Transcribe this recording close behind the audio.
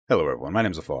Hello everyone, my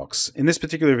name is Phawx. In this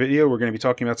particular video, we're going to be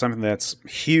talking about something that's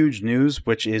huge news,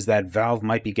 which is that Valve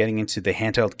might be getting into the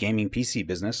handheld gaming PC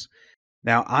business.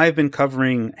 Now, I've been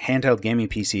covering handheld gaming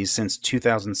PCs since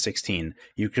 2016.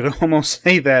 You could almost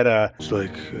say that, It's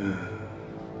like,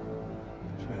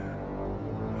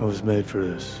 I was made for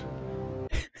this.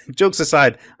 jokes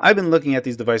aside, I've been looking at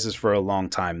these devices for a long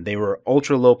time. They were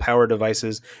ultra low power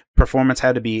devices. Performance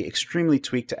had to be extremely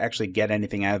tweaked to actually get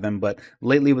anything out of them. But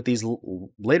lately with these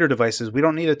later devices, we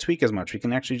don't need to tweak as much. We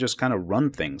can actually just kind of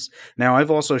run things. Now,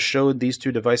 I've also showed these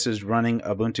two devices running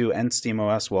Ubuntu and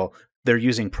SteamOS. Well, they're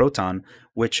using Proton,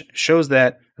 which shows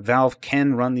that Valve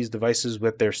can run these devices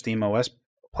with their SteamOS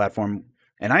platform.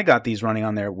 And I got these running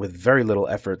on there with very little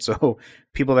effort. So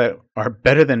people that are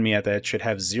better than me at that should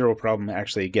have zero problem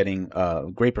actually getting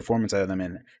great performance out of them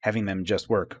and having them just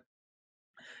work.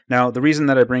 Now, the reason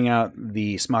that I bring out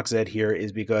the Smok Z here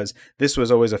is because this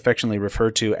was always affectionately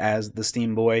referred to as the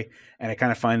Steam Boy, and I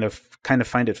kind of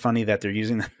find it funny that they're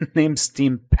using the name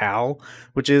SteamPal,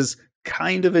 which is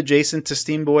kind of adjacent to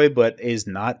Steam Boy, but is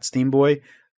not Steam Boy.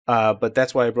 But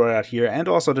that's why I brought it out here, and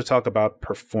also to talk about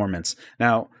performance.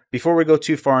 Now, before we go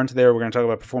too far into there, we're going to talk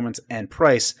about performance and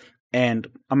price, and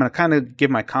I'm going to kind of give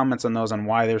my comments on those, on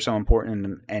why they're so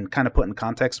important, and kind of put in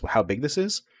context how big this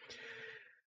is.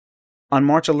 On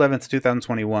March 11th,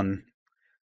 2021,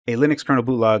 a Linux kernel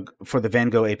bootlog for the Van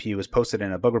Gogh APU was posted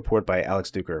in a bug report by Alex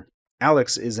Duker.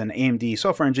 Alex is an AMD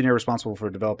software engineer responsible for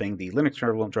developing the Linux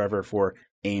kernel driver for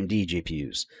AMD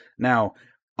GPUs. Now,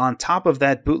 on top of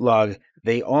that bootlog,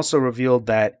 they also revealed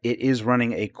that it is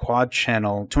running a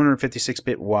quad-channel,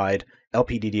 256-bit wide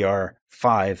LPDDR5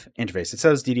 interface. It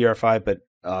says DDR5, but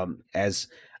as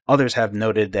others have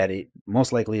noted, that it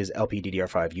most likely is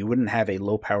LPDDR5. You wouldn't have a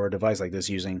low-power device like this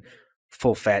using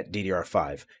full-fat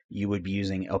DDR5. You would be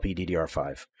using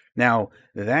LPDDR5. Now,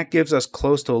 that gives us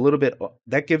close to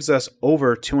that gives us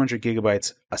over 200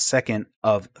 gigabytes a second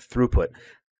of throughput.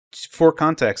 For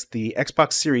context, the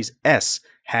Xbox Series S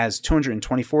has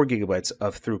 224 gigabytes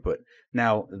of throughput.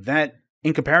 Now, that,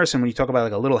 in comparison, when you talk about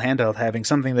like a little handheld having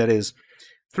something that is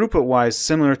throughput-wise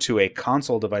similar to a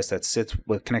console device that sits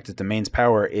connected to mains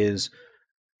power, is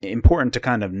important to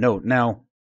kind of note. Now,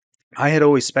 I had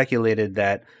always speculated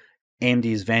that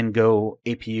AMD's Van Gogh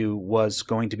APU was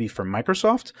going to be for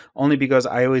Microsoft, only because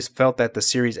I always felt that the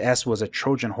Series S was a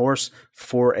Trojan horse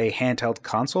for a handheld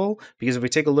console. Because if we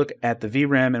take a look at the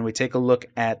VRAM and we take a look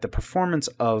at the performance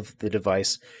of the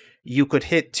device, you could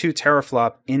hit 2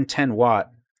 teraflop in 10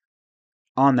 watt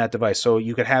on that device. So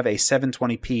you could have a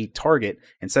 720p target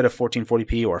instead of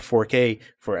 1440p or 4K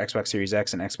for Xbox Series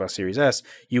X and Xbox Series S.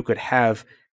 You could have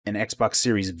an Xbox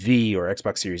Series V or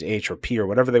Xbox Series H or P or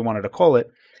whatever they wanted to call it,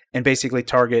 and basically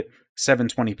target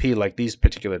 720p like these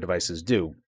particular devices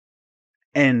do,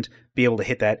 and be able to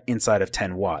hit that inside of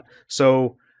 10 watt.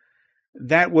 So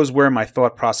that was where my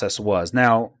thought process was.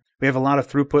 Now, we have a lot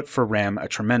of throughput for RAM, a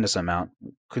tremendous amount,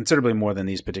 considerably more than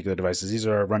these particular devices. These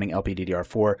are running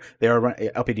LPDDR4. They are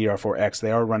LPDDR4X.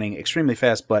 They are running extremely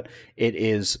fast, but it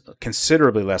is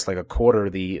considerably less, like a quarter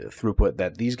the throughput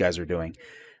that these guys are doing.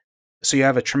 So you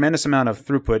have a tremendous amount of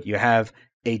throughput. You have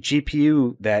a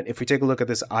GPU that, if we take a look at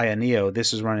this Aya Neo,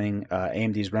 this is running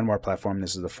AMD's Renoir platform.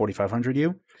 This is the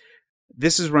 4500U.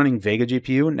 This is running Vega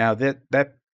GPU. Now,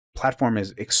 that platform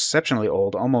is exceptionally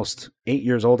old, almost 8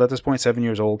 years old at this point, 7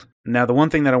 years old. Now, the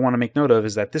one thing that I want to make note of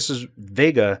is that this is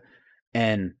Vega,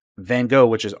 and Van Gogh,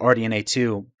 which is RDNA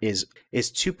 2, is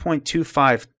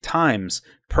 2.25 times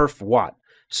perf watt.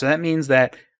 So that means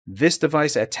that this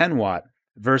device at 10 watt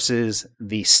versus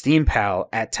the SteamPal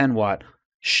at 10 watt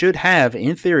should have,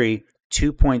 in theory,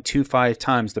 2.25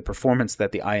 times the performance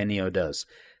that the Aya Neo does.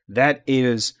 That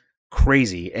is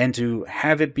crazy. And to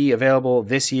have it be available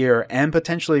this year, and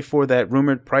potentially for that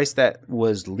rumored price that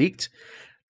was leaked,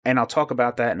 and I'll talk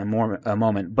about that in a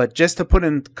moment, but just to put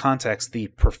in context the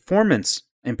performance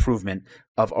improvement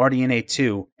of RDNA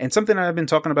 2, and something I've been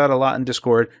talking about a lot in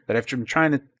Discord, that I've been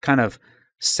trying to kind of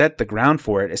set the ground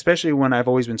for it, especially when I've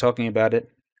always been talking about it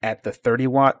at the 30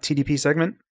 watt TDP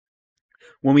segment.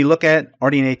 When we look at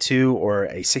RDNA 2 or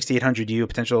a 6800U,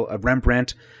 potential a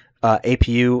Rembrandt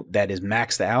APU that is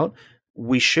maxed out,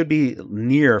 we should be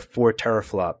near 4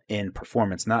 teraflop in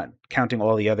performance, not counting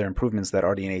all the other improvements that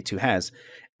RDNA 2 has.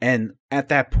 And at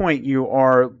that point,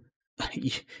 you're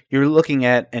looking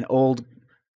at an old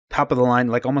top of the line,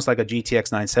 like almost like a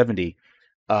GTX 970.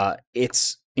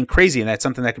 It's crazy, and that's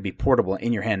something that could be portable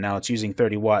in your hand. Now it's using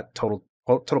 30 watt total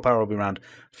power will be around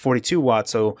 42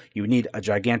 watts, so you need a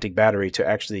gigantic battery to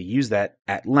actually use that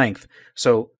at length.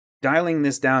 So dialing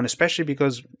this down, especially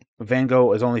because Van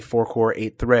Gogh is only 4-core,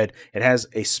 8-thread, it has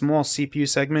a small CPU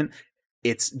segment.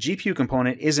 its GPU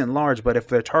component isn't large, but if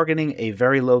they're targeting a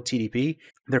very low TDP,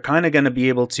 they're kind of going to be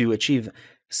able to achieve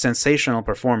sensational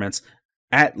performance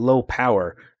at low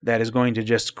power that is going to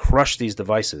just crush these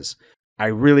devices. I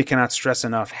really cannot stress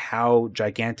enough how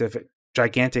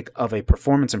gigantic of a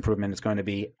performance improvement it's going to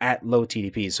be at low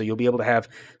TDP. So you'll be able to have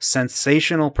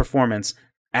sensational performance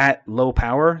at low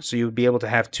power, so you would be able to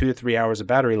have 2 to 3 hours of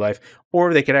battery life,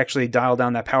 or they could actually dial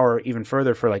down that power even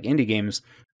further for like indie games,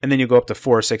 and then you go up to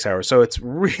 4 or 6 hours. So it's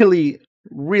really,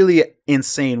 really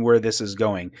insane where this is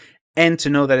going. And to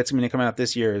know that it's going to come out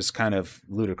this year is kind of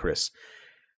ludicrous.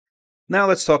 Now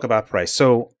let's talk about price.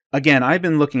 So again, I've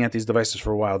been looking at these devices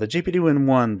for a while. The GPD-Win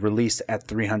 1 released at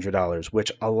 $300,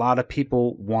 which a lot of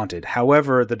people wanted.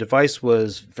 However, the device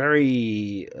was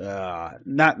very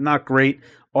not great.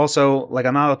 Also, like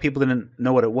a lot of people didn't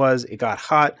know what it was. It got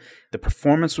hot. The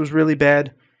performance was really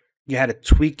bad. You had to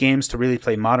tweak games to really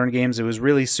play modern games. It was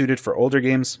really suited for older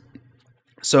games.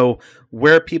 So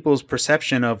where people's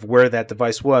perception of where that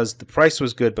device was, the price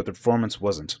was good, but the performance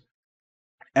wasn't.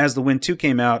 As the Win 2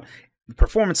 came out, the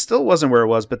performance still wasn't where it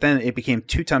was, but then it became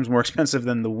 2 times more expensive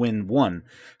than the Win 1.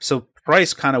 So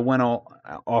price kind of went all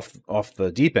off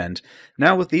the deep end.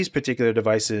 Now with these particular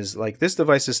devices, like this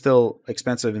device is still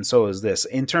expensive and so is this,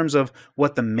 in terms of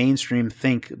what the mainstream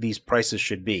think these prices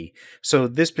should be. So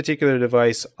this particular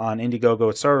device on Indiegogo,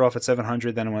 it started off at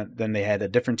 $700, then they had a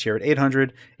different tier at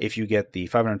 $800 if you get the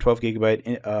 512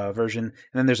 gigabyte version, and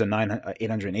then there's a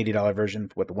 $880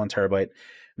 version with the 1 terabyte.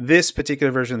 This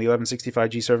particular version of the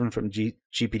 1165G7 from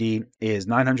GPD is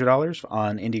 $900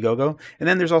 on Indiegogo. And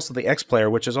then there's also the X Player,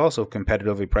 which is also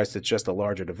competitively priced. It's just a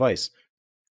larger device.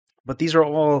 But these are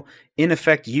all, in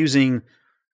effect, using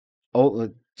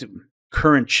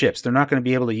current chips. They're not going to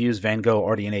be able to use Van Gogh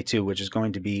RDNA 2, which is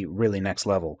going to be really next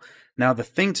level. Now, the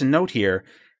thing to note here,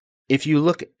 if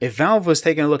Valve was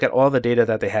taking a look at all the data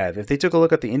that they have, if they took a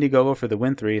look at the Indiegogo for the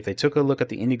Win 3, if they took a look at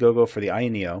the Indiegogo for the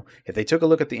iNeo, if they took a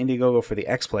look at the Indiegogo for the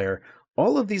X Player,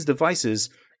 all of these devices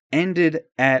ended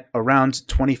at around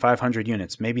 2,500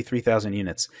 units, maybe 3,000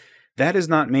 units. That is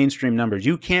not mainstream numbers.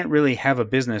 You can't really have a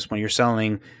business when you're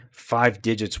selling 5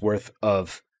 digits worth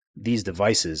of these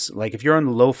devices. Like if you're on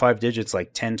the low 5 digits,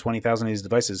 like 10, 20,000 of these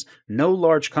devices, no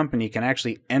large company can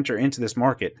actually enter into this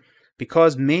market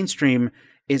because mainstream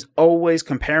is always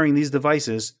comparing these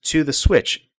devices to the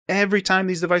Switch. Every time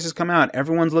these devices come out,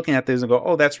 everyone's looking at this and go,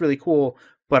 oh, that's really cool,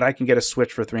 but I can get a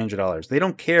Switch for $300. They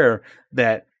don't care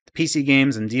that PC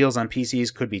games and deals on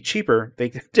PCs could be cheaper. They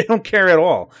don't care at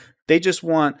all. They just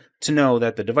want to know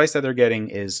that the device that they're getting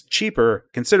is cheaper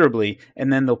considerably,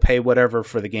 and then they'll pay whatever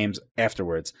for the games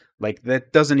afterwards. Like,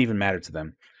 that doesn't even matter to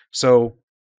them. So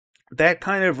that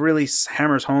kind of really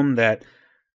hammers home that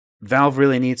Valve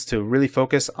really needs to really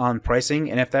focus on pricing,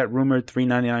 and if that rumored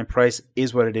 $399 price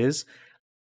is what it is,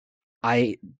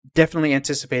 I definitely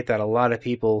anticipate that a lot of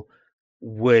people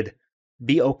would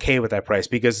be okay with that price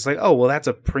because it's like, oh, well, that's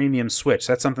a premium Switch.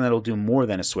 That's something that'll do more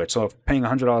than a Switch. So if paying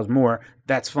 $100 more,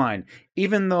 that's fine.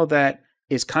 Even though that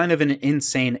is kind of an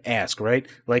insane ask, right?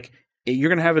 Like, you're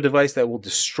going to have a device that will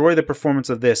destroy the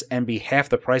performance of this and be half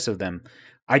the price of them.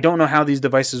 I don't know how these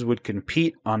devices would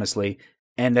compete, honestly.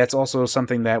 And that's also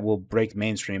something that will break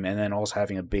mainstream, and then also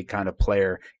having a big kind of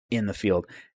player in the field.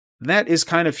 That is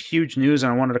kind of huge news,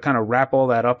 and I wanted to kind of wrap all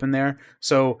that up in there.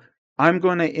 So I'm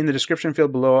going to, in the description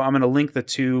field below, I'm going to link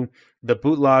the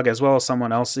boot log as well as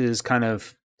someone else's kind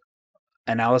of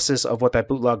analysis of what that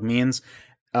boot log means,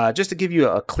 just to give you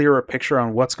a clearer picture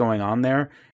on what's going on there.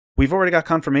 We've already got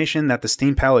confirmation that the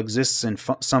SteamPal exists in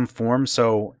some form,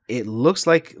 so it looks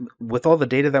like with all the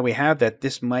data that we have that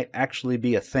this might actually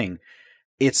be a thing.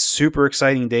 It's super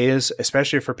exciting days,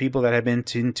 especially for people that have been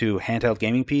into handheld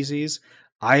gaming PCs.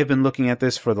 I have been looking at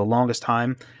this for the longest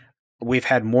time. We've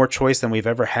had more choice than we've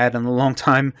ever had in a long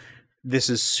time. This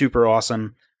is super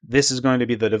awesome. This is going to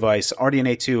be the device.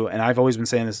 RDNA 2, and I've always been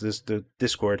saying this to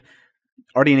Discord,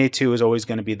 RDNA 2 is always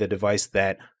going to be the device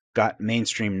that got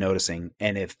mainstream noticing.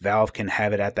 And if Valve can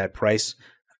have it at that price,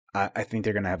 I think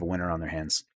they're going to have a winner on their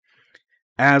hands.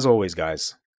 As always,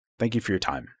 guys, thank you for your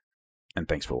time, and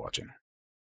thanks for watching.